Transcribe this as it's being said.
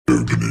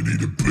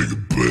need a bigger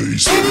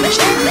bass.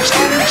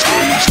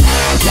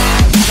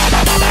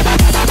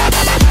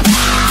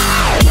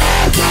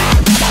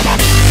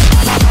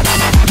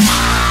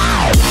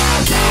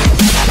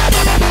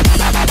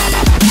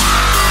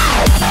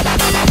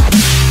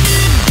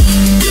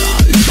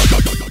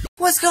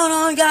 What's going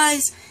on,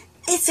 guys?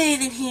 It's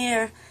Aiden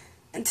here,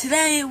 and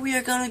today we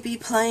are going to be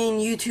playing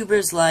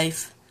YouTuber's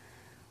Life.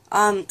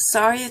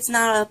 Sorry it's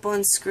not up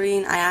on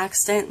screen. I'm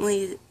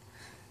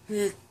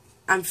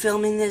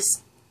filming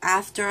this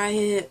after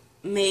I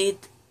made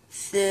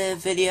the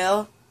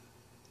video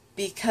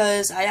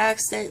because I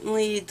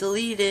accidentally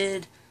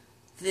deleted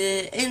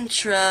the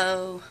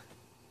intro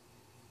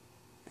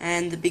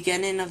and the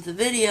beginning of the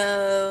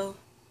video.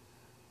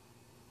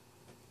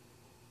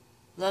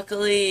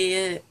 Luckily,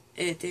 it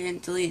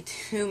didn't delete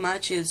too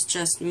much. It's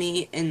just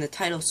me in the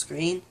title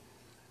screen.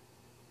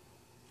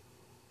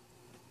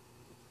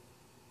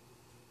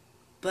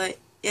 But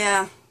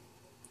yeah,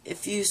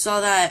 if you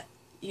saw that,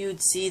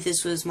 you'd see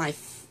this was my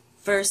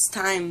first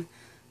time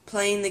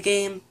playing the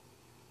game.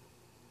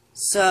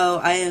 So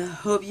I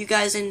hope you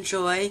guys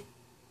enjoy,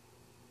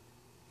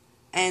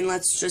 and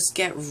let's just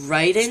get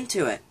right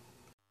into it.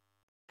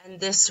 And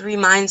this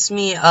reminds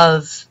me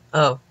of,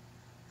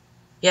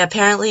 yeah,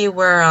 apparently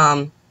we're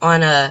on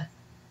a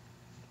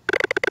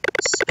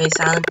space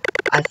island.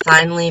 I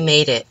finally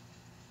made it.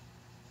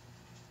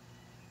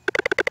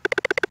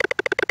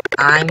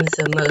 I'm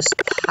the most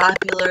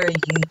popular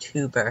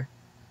YouTuber.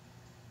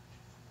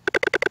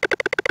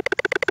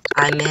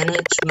 I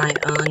manage my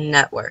own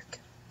network.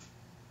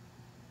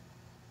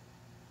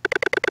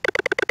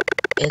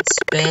 It's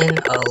been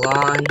a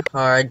long,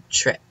 hard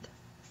trip.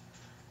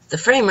 The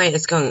frame rate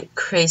is going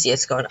crazy.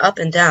 It's going up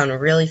and down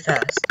really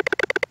fast.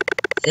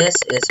 This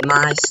is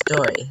my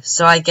story.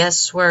 So I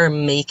guess we're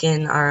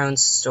making our own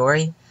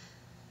story.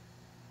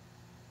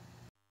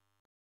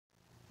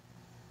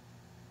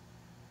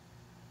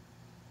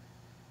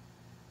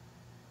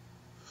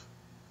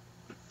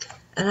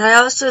 And I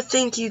also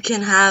think you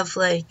can have,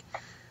 like,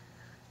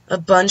 a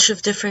bunch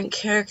of different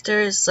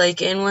characters.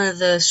 Like, in one of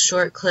the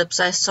short clips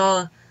I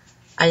saw,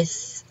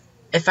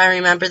 if I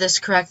remember this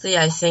correctly,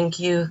 I think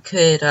you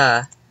could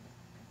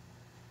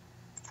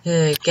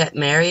get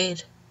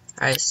married.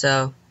 Alright,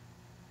 so,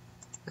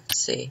 let's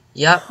see.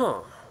 Yup.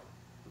 Huh.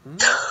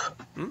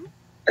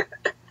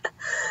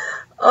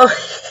 Oh.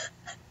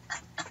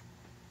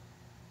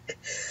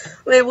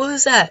 Wait, what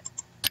was that?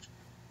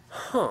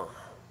 Huh.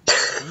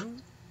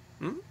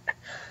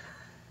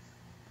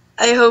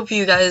 I hope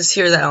you guys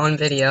hear that on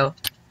video.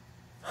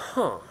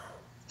 Huh.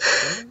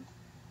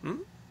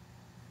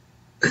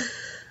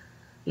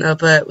 No,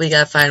 but we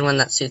gotta find one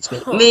that suits me.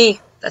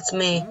 Me! That's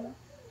me.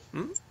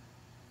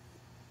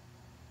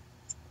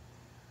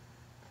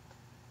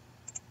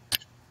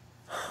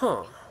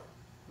 Huh.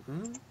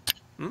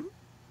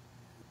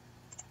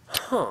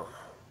 Huh.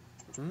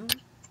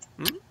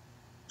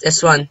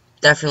 This one,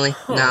 definitely.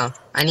 No,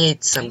 I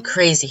need some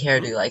crazy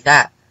hairdo like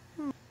that.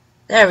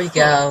 There we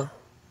go.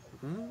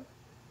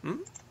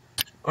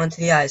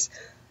 Onto the eyes.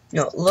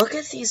 No, look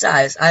at these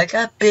eyes. I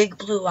got big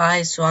blue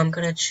eyes, so I'm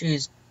gonna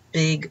choose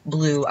big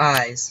blue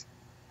eyes.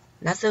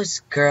 Not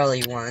those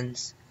girly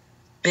ones.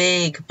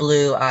 Big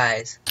blue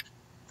eyes.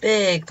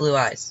 Big blue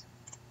eyes.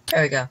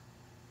 There we go.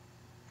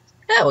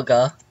 There we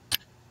go.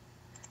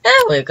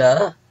 There we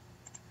go.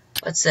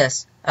 What's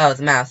this? Oh,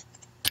 the mouth.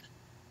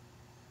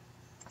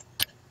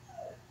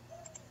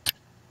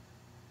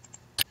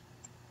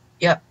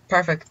 Yep,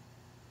 perfect.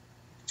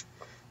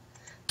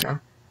 No.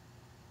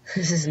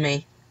 This is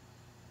me.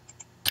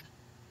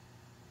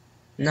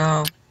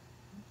 No.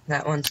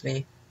 That one's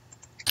me.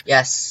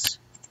 Yes.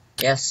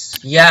 Yes.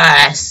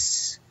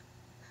 Yes!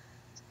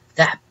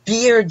 That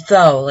beard,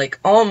 though. Like,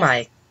 oh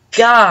my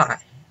god.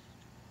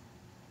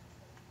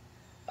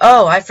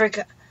 Oh, I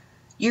forgot.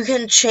 You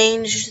can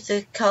change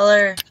the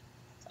color.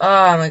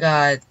 Oh my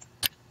god.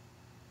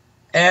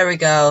 There we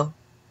go.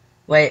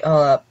 Wait,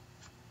 hold up.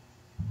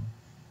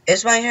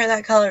 Is my hair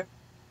that color?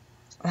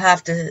 I'll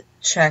have to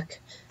check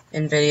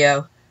in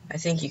video. I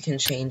think you can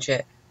change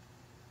it.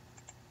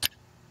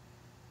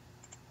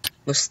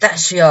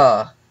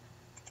 Mustachio.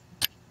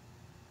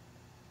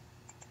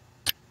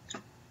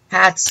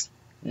 Hats.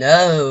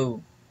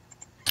 No.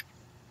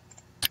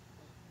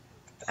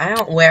 I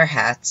don't wear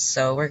hats,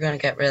 so we're gonna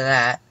get rid of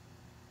that.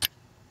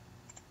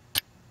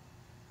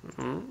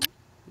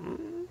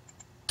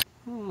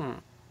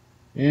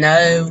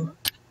 No.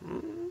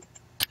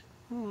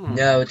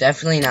 No,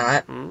 definitely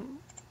not.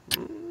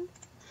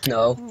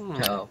 No.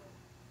 No.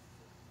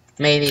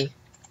 Maybe.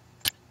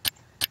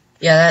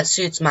 Yeah, that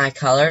suits my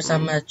colors.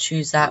 I'm gonna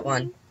choose that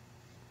one.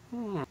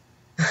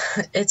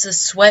 It's a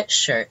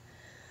sweatshirt,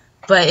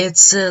 but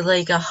it's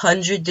like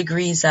 100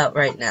 degrees out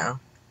right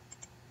now.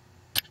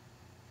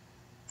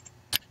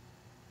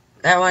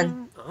 That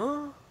one.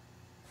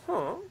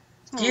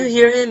 Do you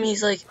hear him?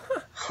 He's like,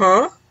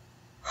 huh?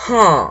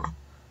 Huh.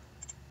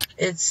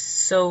 It's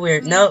so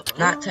weird. Nope,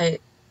 not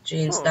tight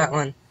jeans. That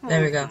one.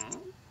 There we go.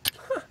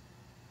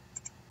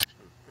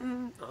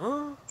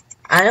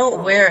 I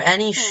don't wear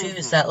any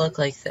shoes that look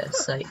like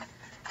this. Like,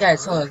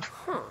 Guys, hold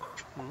on.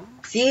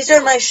 These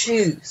are my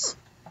shoes.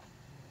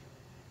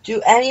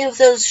 Do any of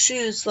those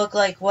shoes look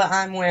like what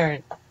I'm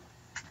wearing?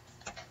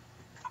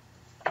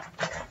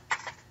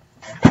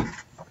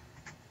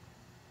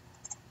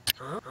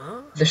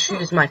 The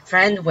shoes my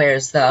friend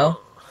wears, though.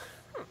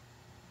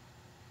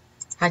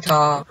 High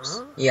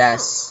tops.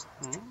 Yes,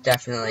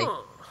 definitely.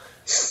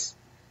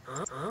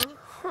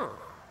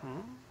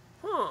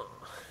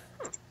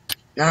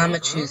 Now I'm gonna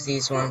choose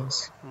these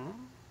ones.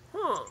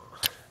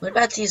 What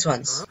about these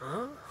ones?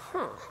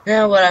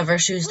 No, whatever.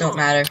 Shoes don't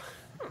matter.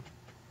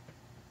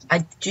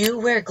 I do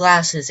wear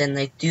glasses, and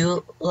they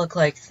do look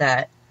like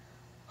that.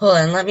 Hold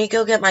on, let me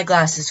go get my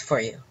glasses for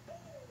you.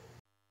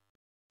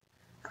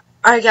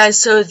 Alright guys,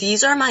 so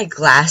these are my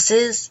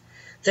glasses.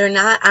 They're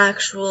not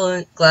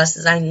actual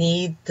glasses I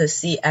need to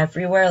see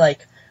everywhere.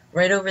 Like,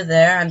 right over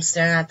there, I'm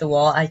staring at the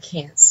wall. I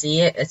can't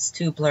see it. It's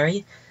too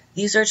blurry.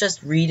 These are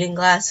just reading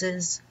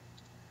glasses.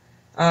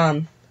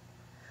 Oh,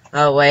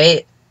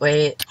 wait.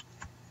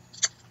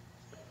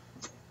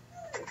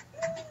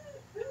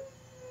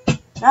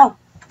 No.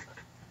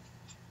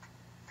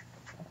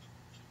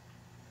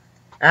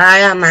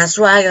 I got my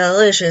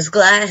Swagalicious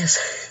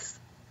glasses.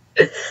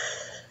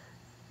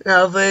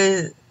 No,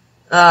 but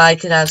I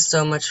could have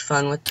so much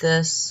fun with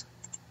this.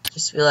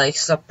 Just be like,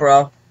 sup,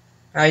 bro?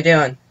 How you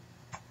doing?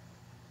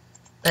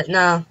 But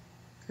no.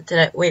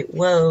 Wait,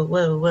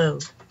 whoa.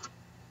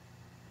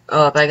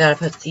 Oh, I gotta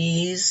put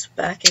these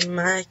back in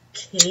my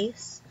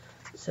case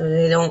so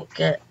they don't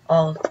get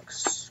all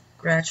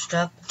scratched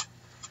up.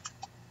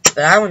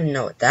 But I want to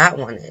know what that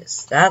one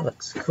is. That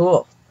looks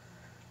cool.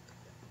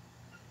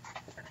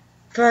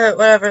 But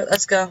whatever,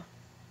 let's go.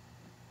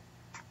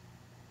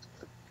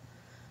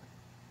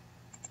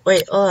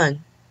 Wait, hold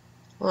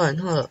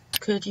on.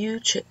 Could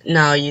you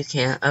no, you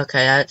can't.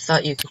 Okay, I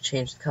thought you could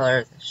change the color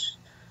of this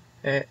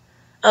shirt.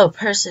 Oh,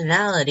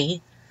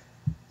 personality.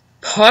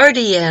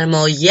 Party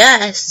animal,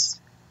 yes!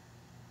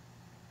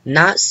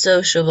 Not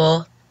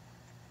sociable,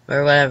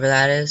 or whatever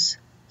that is.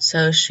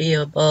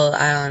 Sociable,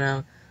 I don't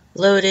know.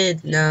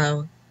 Loaded,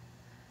 no.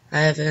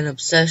 I have an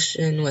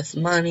obsession with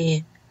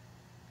money.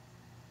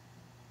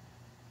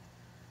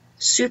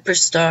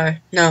 Superstar,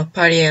 no.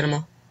 Party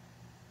animal.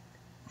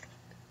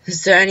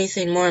 Is there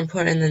anything more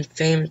important than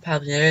fame and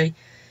popularity?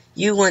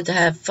 You want to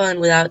have fun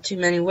without too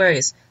many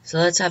worries, so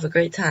let's have a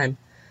great time.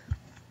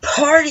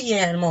 Party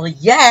animal,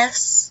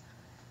 yes!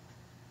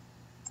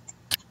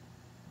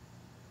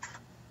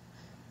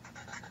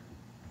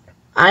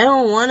 I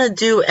don't want to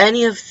do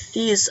any of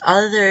these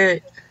other...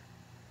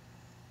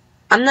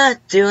 I'm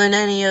not doing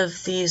any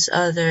of these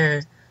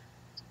other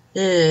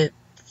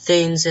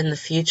things in the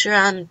future.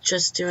 I'm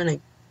just doing a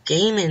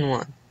gaming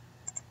one.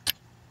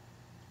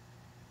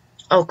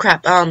 Oh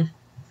crap, Aiden.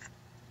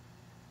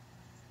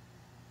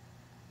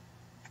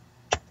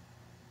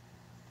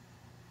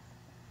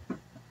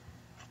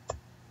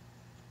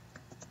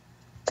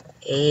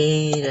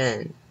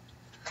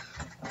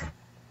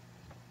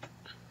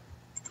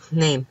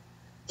 Name.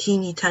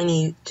 Teeny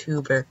tiny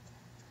YouTuber.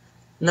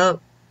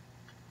 Nope.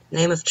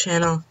 Name of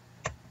channel.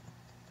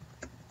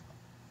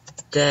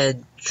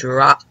 Dead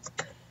Drop.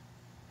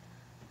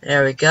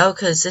 There we go,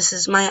 because this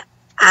is my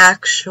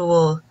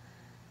actual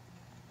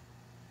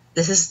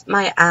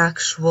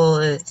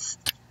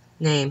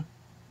name.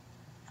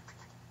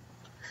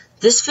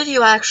 This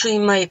video actually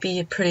might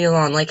be pretty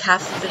long. Like,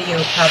 half the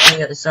video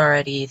probably is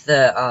already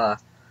the,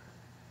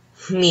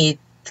 me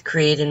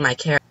creating my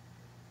character.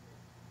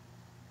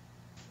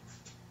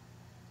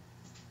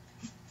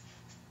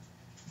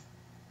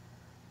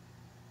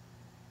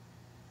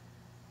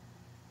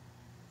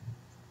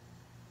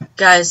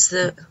 Guys,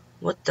 the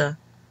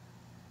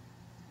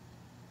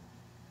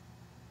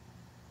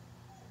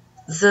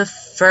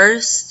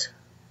first,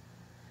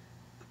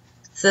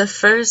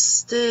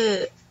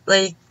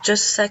 like,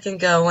 just a second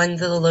ago when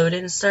the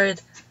loading started,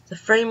 the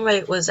frame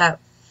rate was at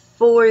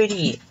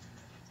 4%.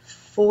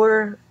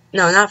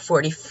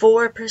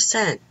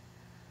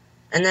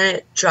 And then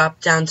it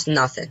dropped down to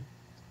nothing.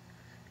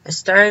 I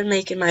started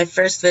making my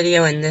first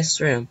video in this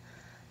room.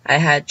 I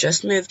had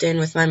just moved in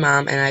with my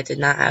mom, and I did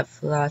not have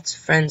lots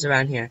of friends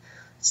around here.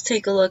 Let's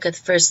take a look at the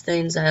first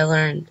things I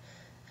learned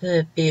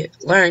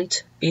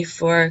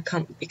before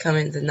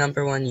becoming the #1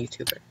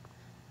 YouTuber.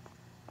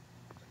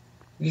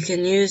 You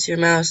can use your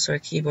mouse or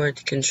keyboard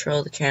to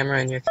control the camera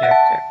and your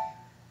character.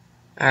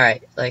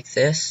 Alright, like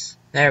this.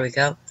 There we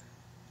go.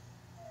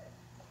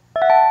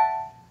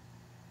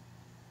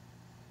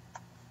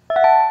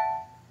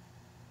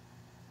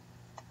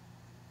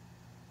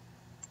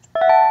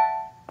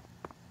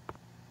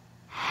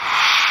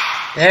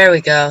 There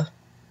we go.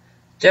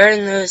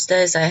 During those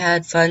days, I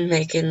had fun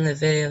making the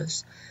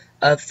videos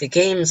of the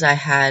games I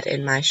had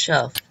in my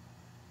shelf.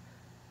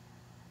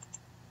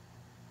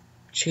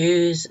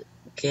 Choose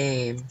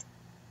game.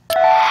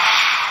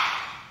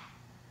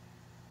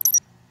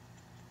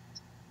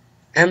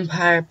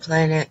 Empire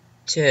Planet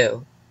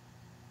 2.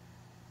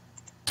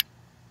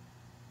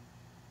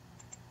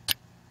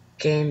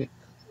 Game.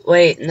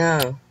 Wait,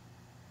 no.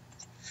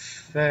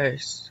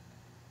 First.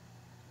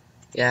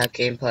 Yeah,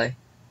 gameplay.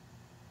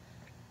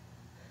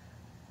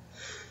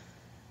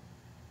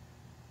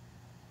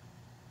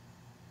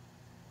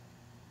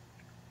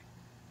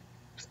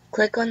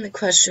 Click on the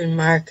question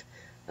mark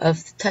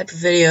of the type of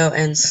video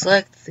and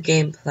select the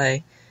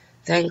gameplay.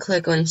 Then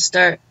click on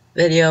Start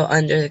Video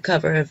under the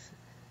cover of,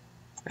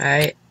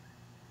 alright,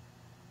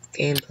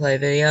 gameplay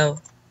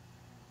video.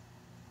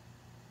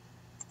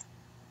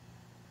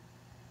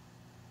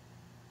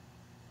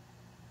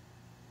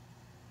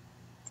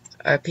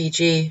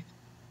 RPG,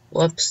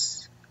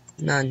 whoops,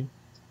 none.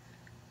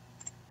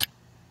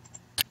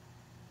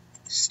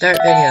 Start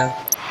video.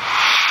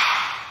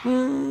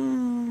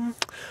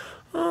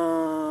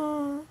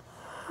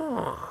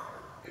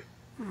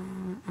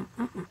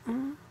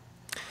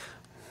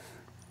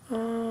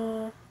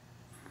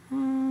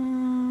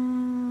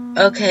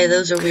 Okay,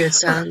 those are weird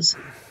sounds.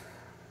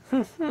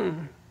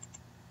 In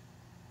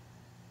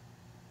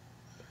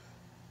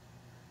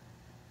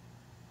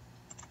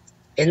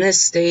this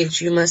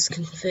stage, you must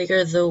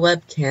configure the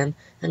webcam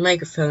and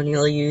microphone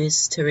you'll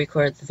use to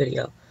record the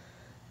video.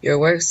 Your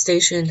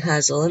workstation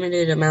has a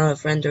limited amount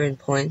of rendering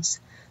points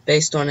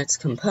based on its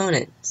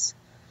components.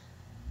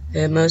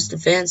 The most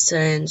advanced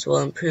settings will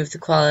improve the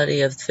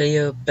quality of the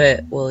video,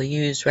 but will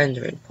use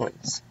rendering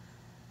points.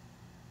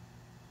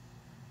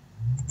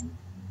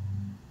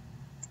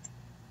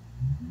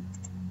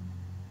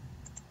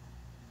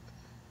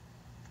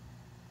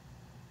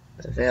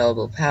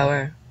 Available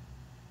power.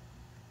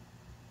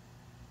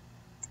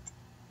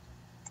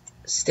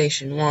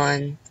 Station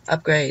 1.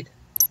 Upgrade.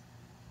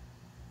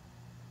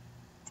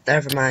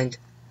 Never mind.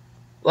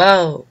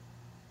 Whoa!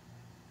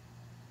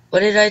 What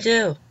did I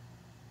do?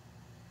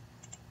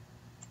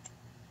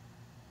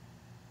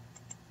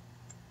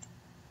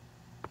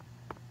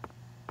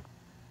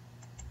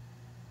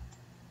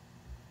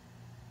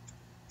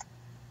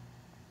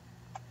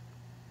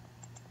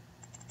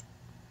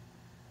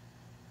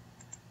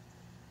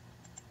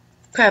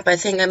 Crap, I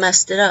think I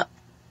messed it up.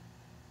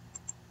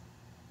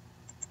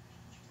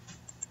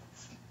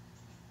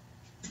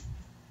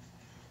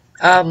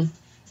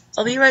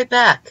 I'll be right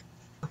back.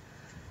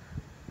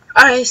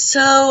 Alright,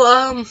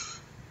 so,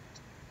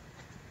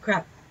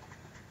 crap.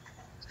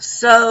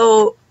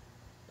 So,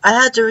 I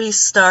had to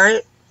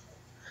restart.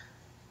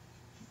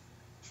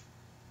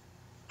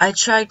 I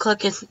tried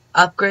clicking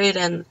upgrade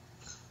and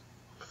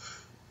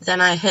then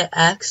I hit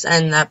X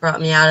and that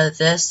brought me out of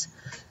this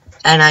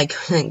and I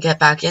couldn't get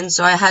back in,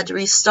 so I had to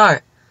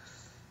restart.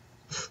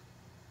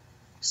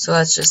 So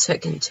let's just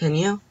hit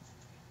continue.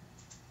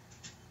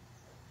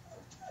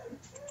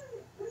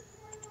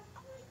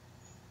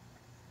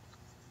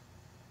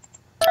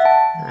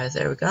 Alright,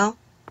 there we go.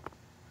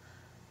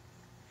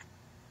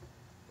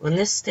 On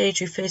this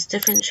stage, you face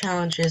different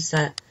challenges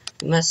that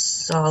you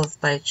must solve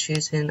by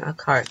choosing a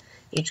card.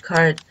 Each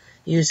card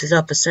uses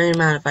up a certain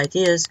amount of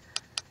ideas,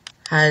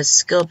 has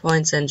skill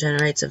points, and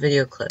generates a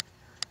video clip.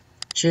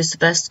 Choose the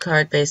best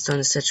card based on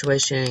the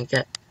situation and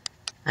get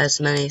as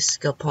many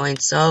skill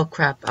points. Oh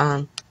crap,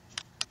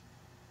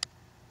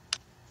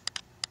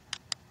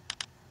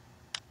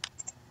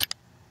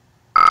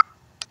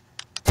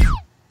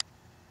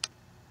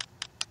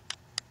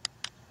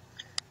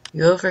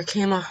 you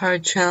overcame a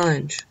hard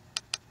challenge.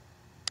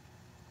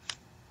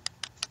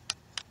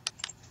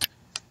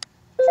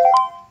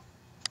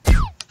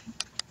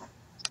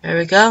 There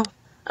we go.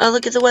 Oh,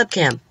 look at the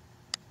webcam.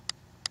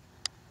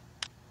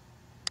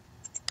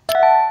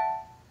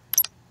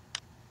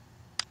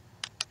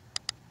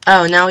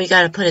 Oh, now we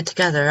gotta put it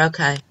together.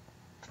 Okay.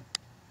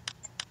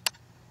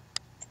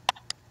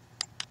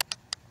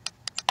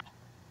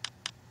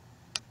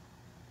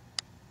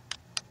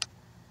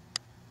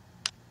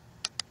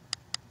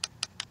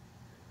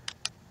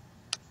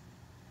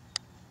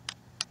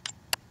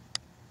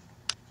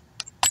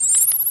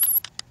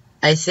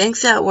 I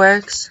think that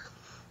works.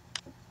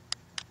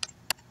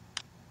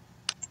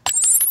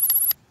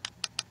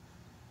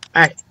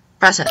 Alright,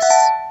 process.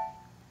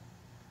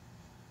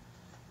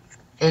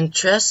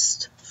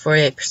 Interest,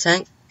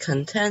 48%,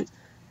 content,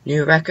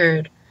 new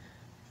record,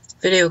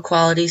 video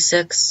quality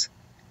 6,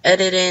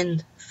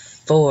 editing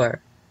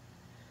 4.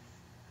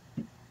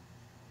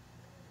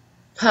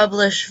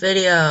 Publish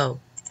video.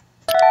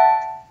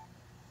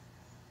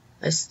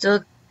 I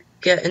still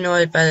get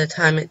annoyed by the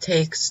time it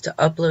takes to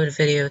upload a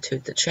video to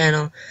the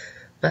channel,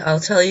 but I'll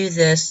tell you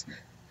this,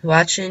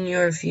 watching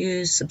your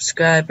views,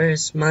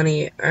 subscribers,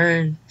 money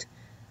earned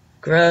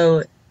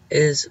grow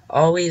is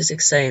always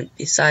exciting.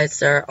 Besides,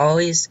 there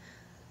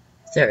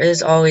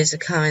is always a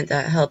comment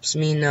that helps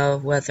me know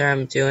whether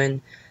I'm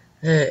doing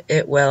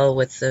it well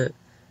with the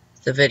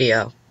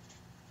video.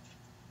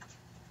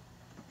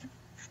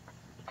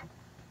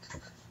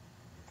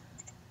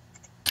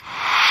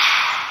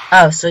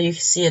 Oh, so you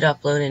can see it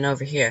uploading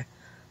over here.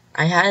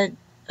 I had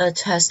a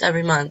test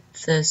every month,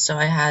 so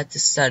I had to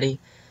study.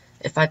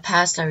 If I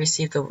passed, I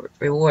received a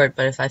reward,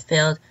 but if I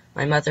failed,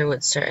 my mother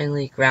would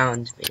certainly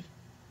ground me.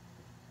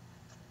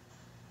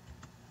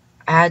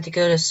 I had to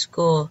go to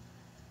school.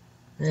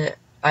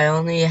 I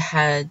only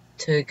had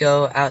to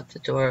go out the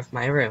door of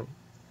my room.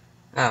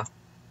 Oh.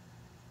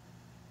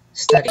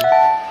 Study.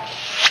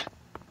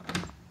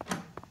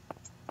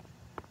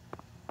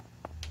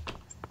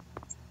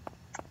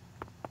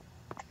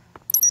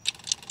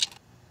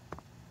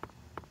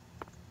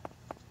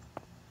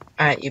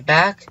 Alright, you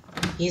back?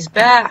 He's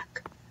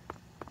back!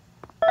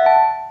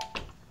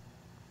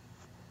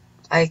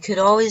 I could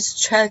always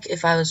check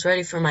if I was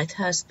ready for my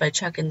test by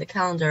checking the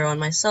calendar on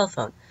my cell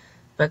phone,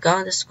 but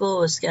going to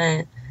school was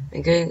getting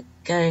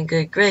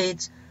good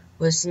grades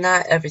was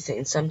not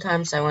everything.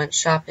 Sometimes I went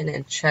shopping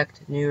and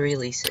checked new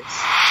releases.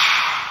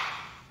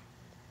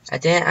 I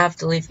didn't have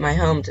to leave my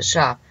home to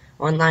shop.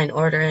 Online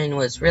ordering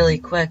was really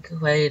quick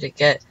way to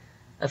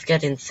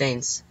getting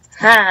things.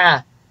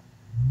 Ha!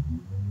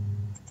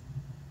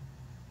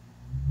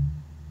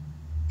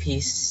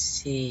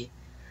 PC.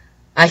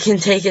 I can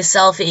take a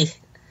selfie.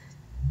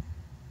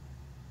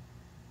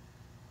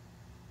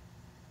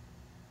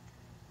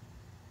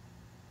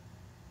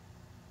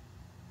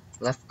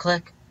 Left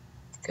click.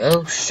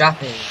 Go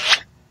shopping.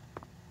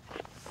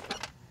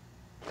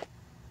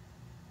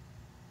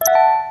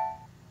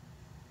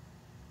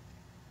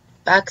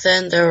 Back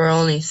then, there were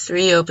only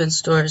 3 open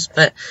stores,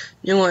 but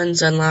new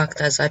ones unlocked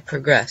as I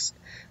progressed.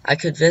 I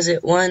could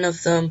visit one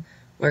of them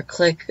or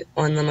click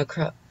on them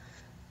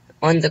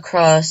on the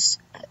cross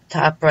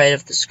top right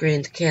of the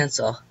screen to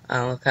cancel.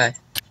 Oh, okay.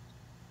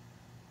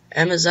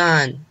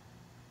 Amazon.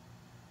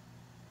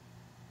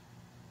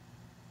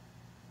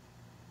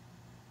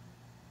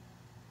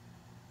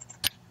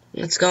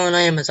 Let's go on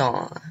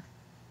Amazon.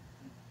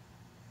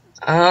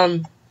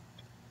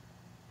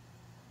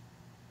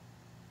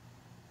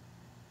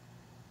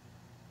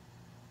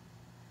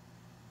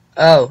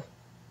 Oh.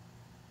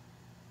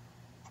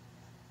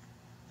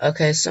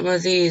 Okay, some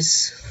of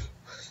these.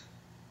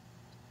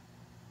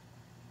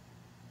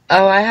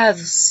 Oh, I have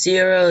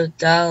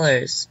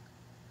 $0.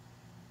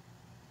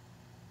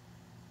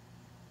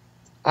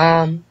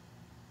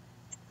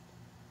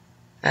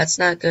 That's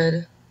not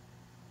good.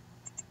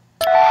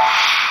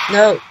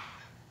 No.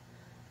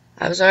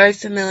 I was already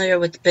familiar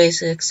with the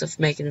basics of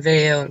making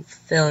video and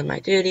fulfilling my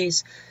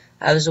duties.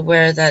 I was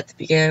aware that the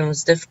beginning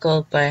was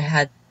difficult, but I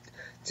had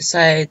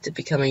decided to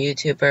become a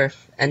YouTuber,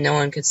 and no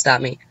one could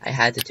stop me. I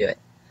had to do it.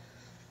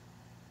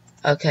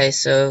 Okay,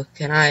 so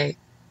can I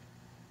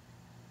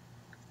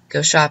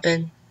go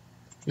shopping?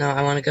 No,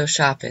 I want to go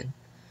shopping.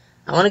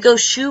 I want to go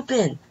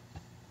shopping.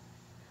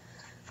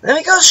 Let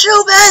me go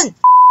shopping!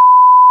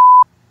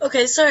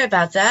 Okay, sorry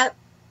about that.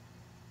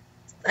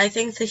 I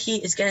think the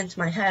heat is getting to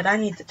my head. I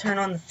need to turn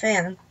on the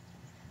fan.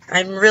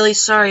 I'm really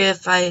sorry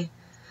if you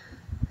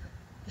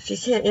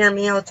can't hear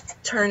me. I'll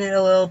turn it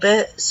a little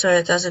bit so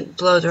it doesn't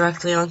blow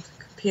directly on the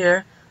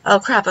computer. Oh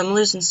crap, I'm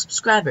losing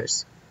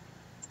subscribers.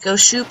 Go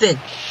shopping.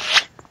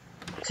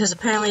 Because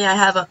apparently I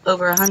have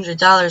over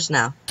 $100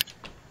 now.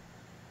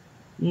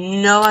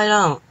 No, I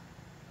don't.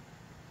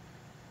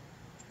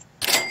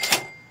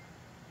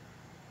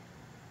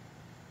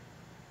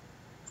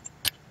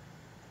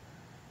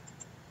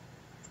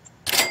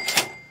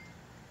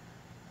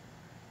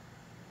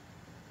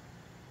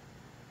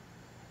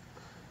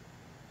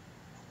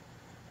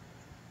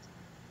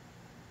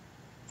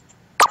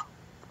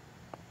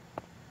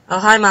 Oh,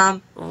 hi,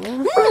 Mom.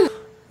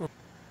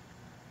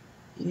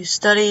 You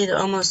studied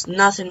almost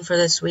nothing for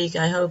this week.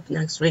 I hope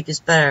next week is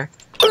better.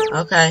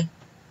 Okay.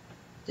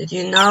 Did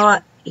you know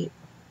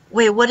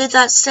Wait, what did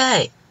that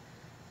say?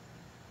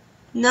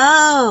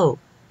 No!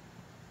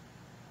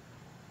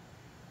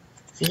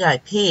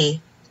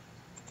 VIP?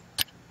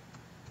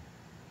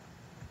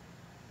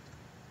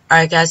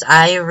 Alright, guys,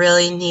 I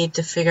really need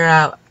to figure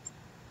out,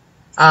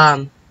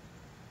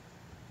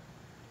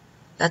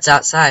 that's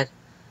outside.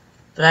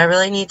 But I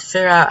really need to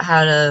figure out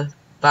how to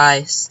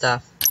buy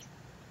stuff.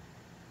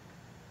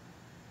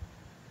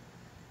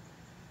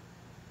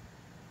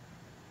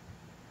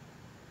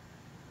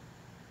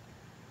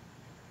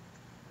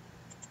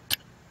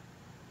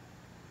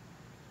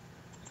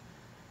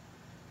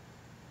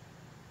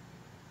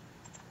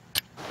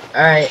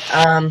 Alright,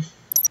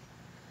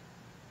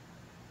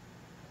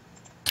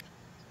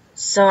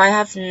 so I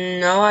have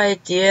no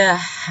idea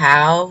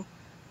how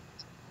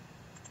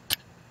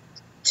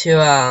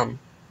to,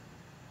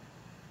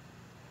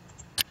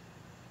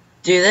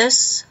 do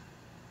this.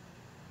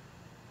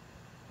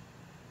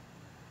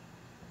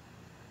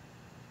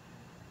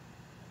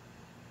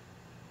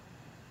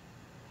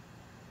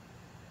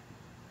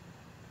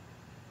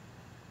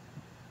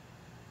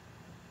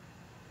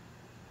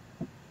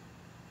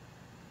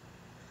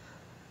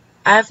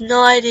 I have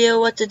no idea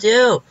what to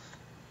do.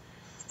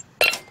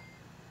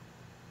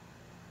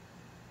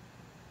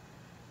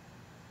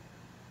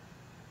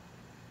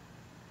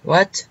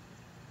 What?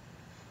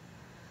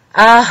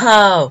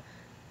 Oh!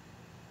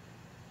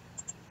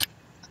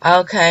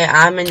 Okay,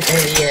 I'm an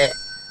idiot.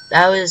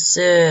 That was,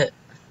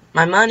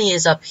 my money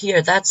is up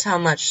here. That's how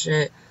much,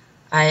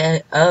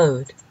 I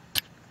owed.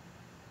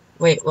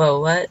 Wait, whoa,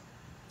 what?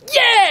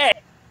 Yeah!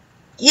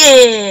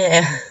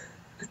 Yeah!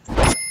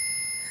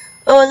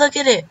 Oh, look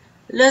at it!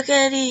 Look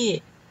at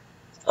it!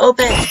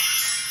 Open!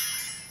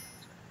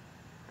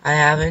 I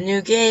have a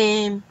new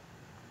game.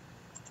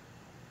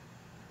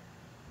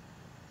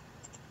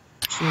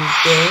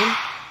 Choose game.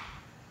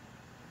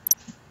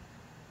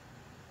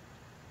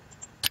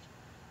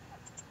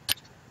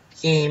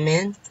 Game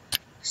in.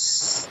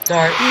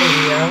 Start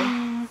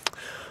video.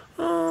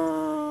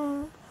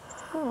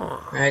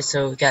 Alright,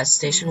 so we got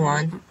station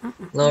 1,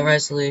 low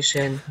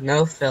resolution,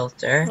 no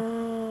filter.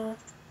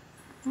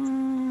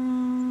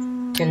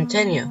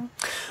 Continue.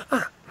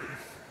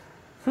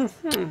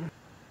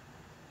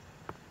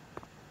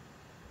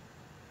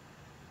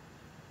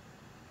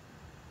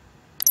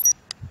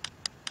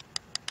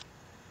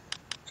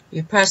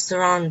 You pressed the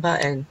wrong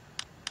button.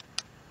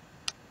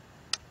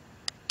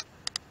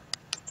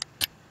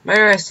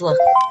 Murderous look.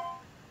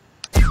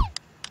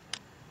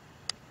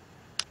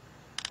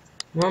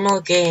 Normal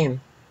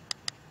game.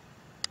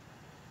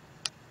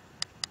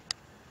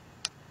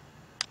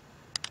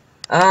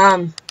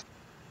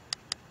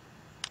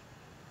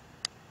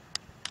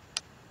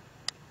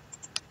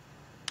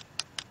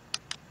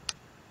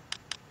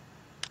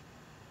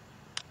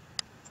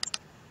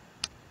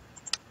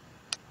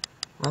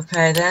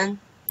 Okay then.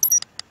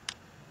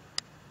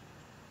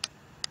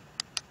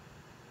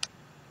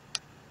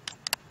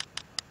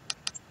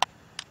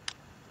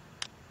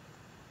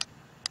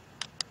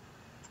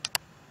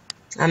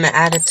 I'm gonna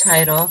add a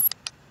title.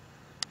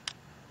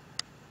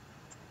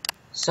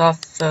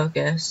 Soft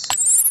focus.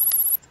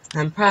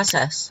 And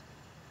process.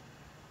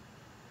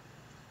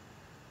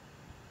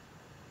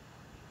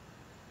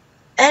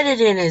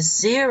 Editing is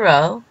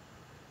 0.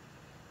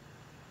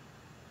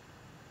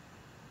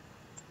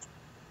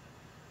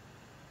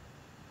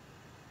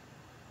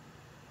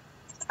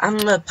 I'm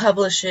gonna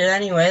publish it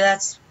anyway.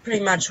 That's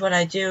pretty much what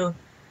I do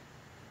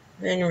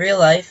in real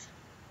life.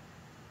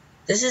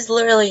 This is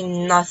literally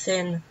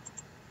nothing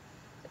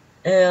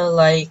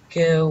like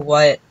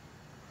what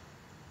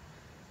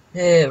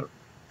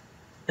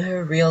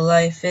her real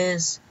life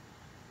is.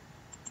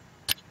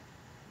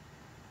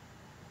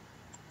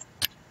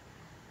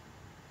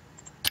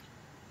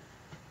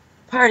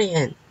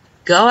 Partying.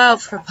 Go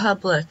out for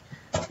public.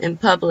 In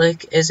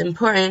public is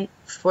important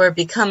for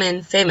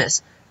becoming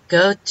famous.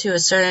 Go to a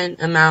certain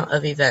amount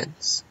of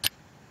events.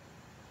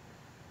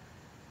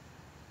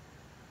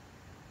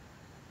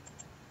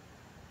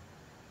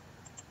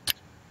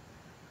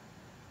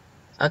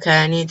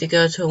 Okay, I need to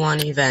go to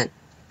one event.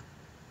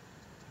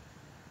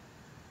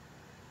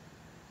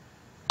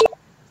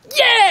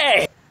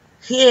 Yeah!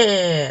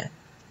 Yeah!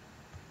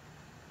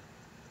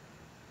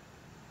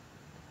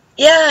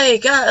 Yeah, I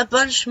got a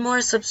bunch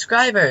more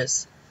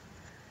subscribers.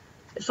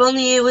 If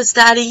only it was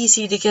that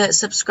easy to get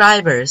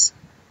subscribers.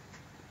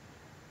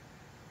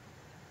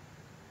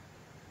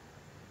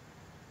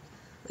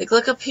 Like,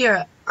 look up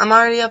here. I'm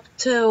already up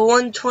to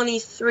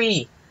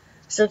 123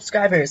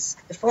 subscribers.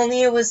 If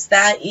only it was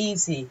that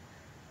easy.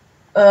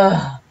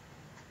 Ugh.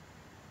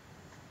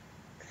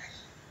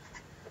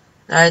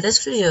 Alright,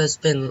 this video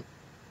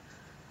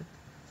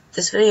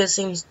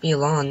seems to be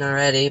long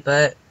already,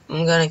 but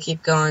I'm gonna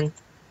keep going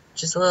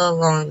just a little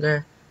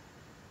longer.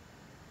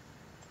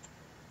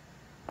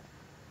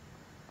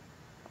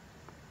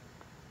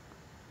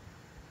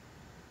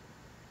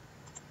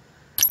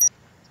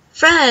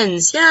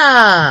 Friends,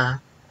 yeah!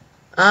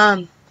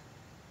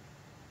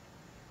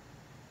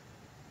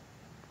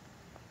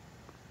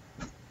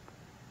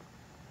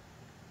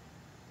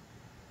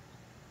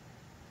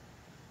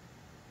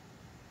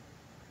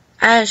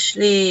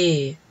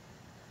 Ashley.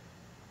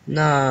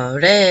 No,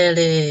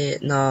 really,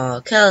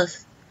 no,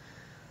 Kelsey.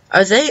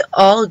 Are they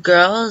all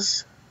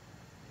girls?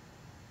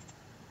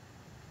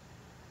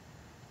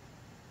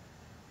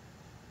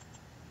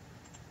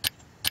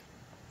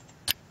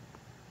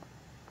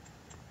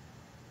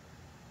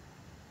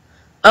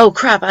 Oh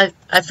crap, I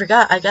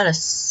forgot I gotta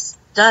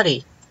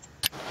study.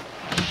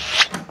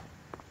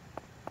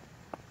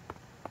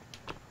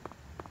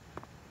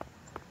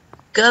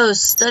 Go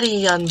study,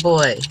 young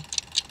boy.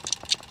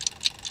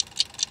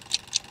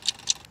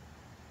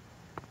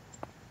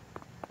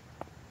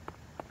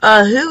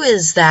 Who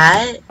is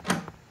that?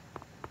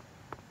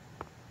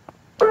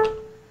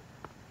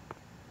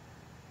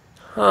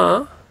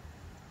 Huh?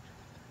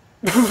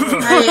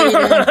 Hi,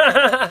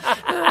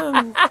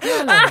 Aiden.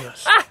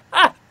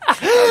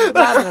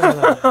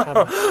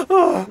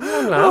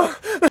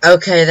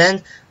 Okay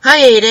then. Hi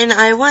Aiden,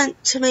 I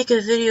want to make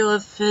a video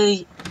of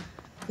me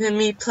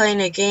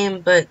playing a game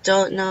but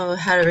don't know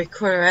how to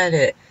record or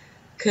edit.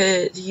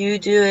 Could you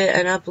do it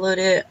and upload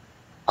it?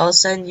 I'll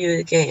send you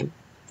the game.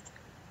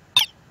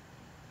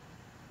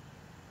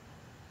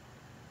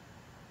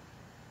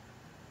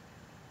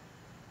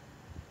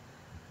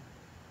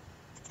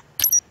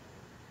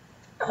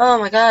 Oh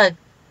my god.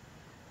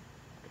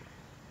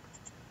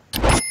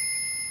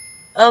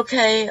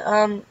 Okay,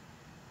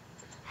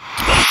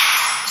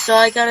 so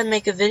I gotta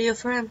make a video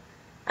for him.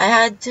 I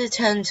had to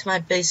tend to my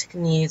basic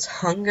needs,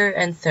 hunger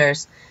and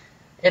thirst.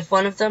 If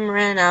one of them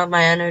ran out,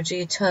 my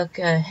energy took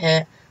a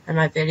hit and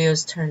my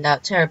videos turned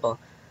out terrible.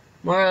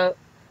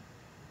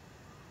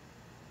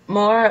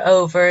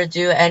 Moreover,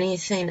 do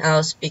anything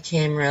else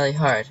became really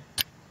hard.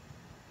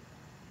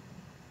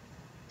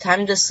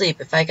 Time to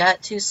sleep. If I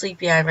got too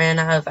sleepy, I ran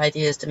out of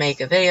ideas to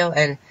make a video,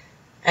 and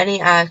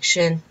any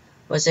action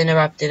was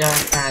interrupted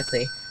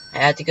automatically. I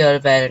had to go to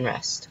bed and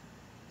rest.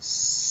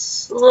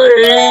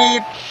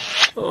 Sleep!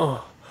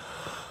 Oh.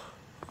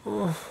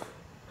 Oh.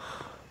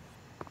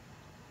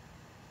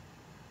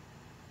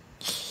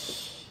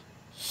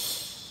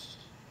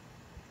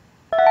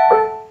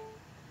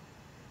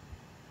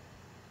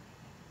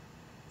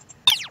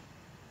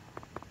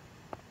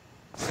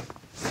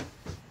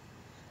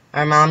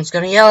 Our mom's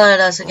gonna yell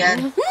at us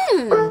again.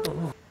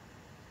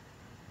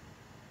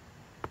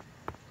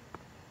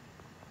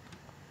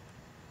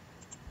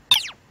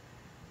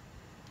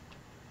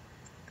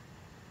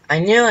 I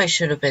knew I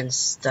should have been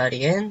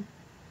studying.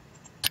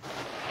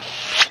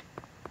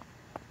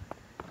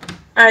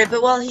 Alright,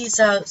 but while he's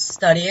out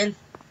studying,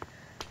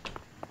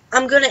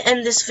 I'm gonna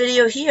end this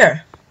video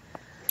here.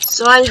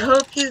 So I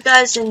hope you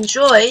guys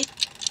enjoyed.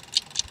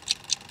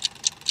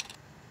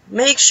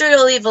 Make sure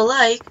to leave a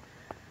like.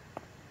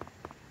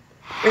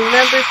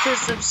 Remember to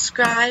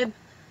subscribe.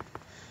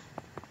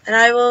 And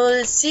I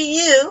will see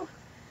you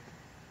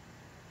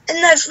in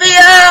the next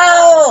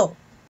video!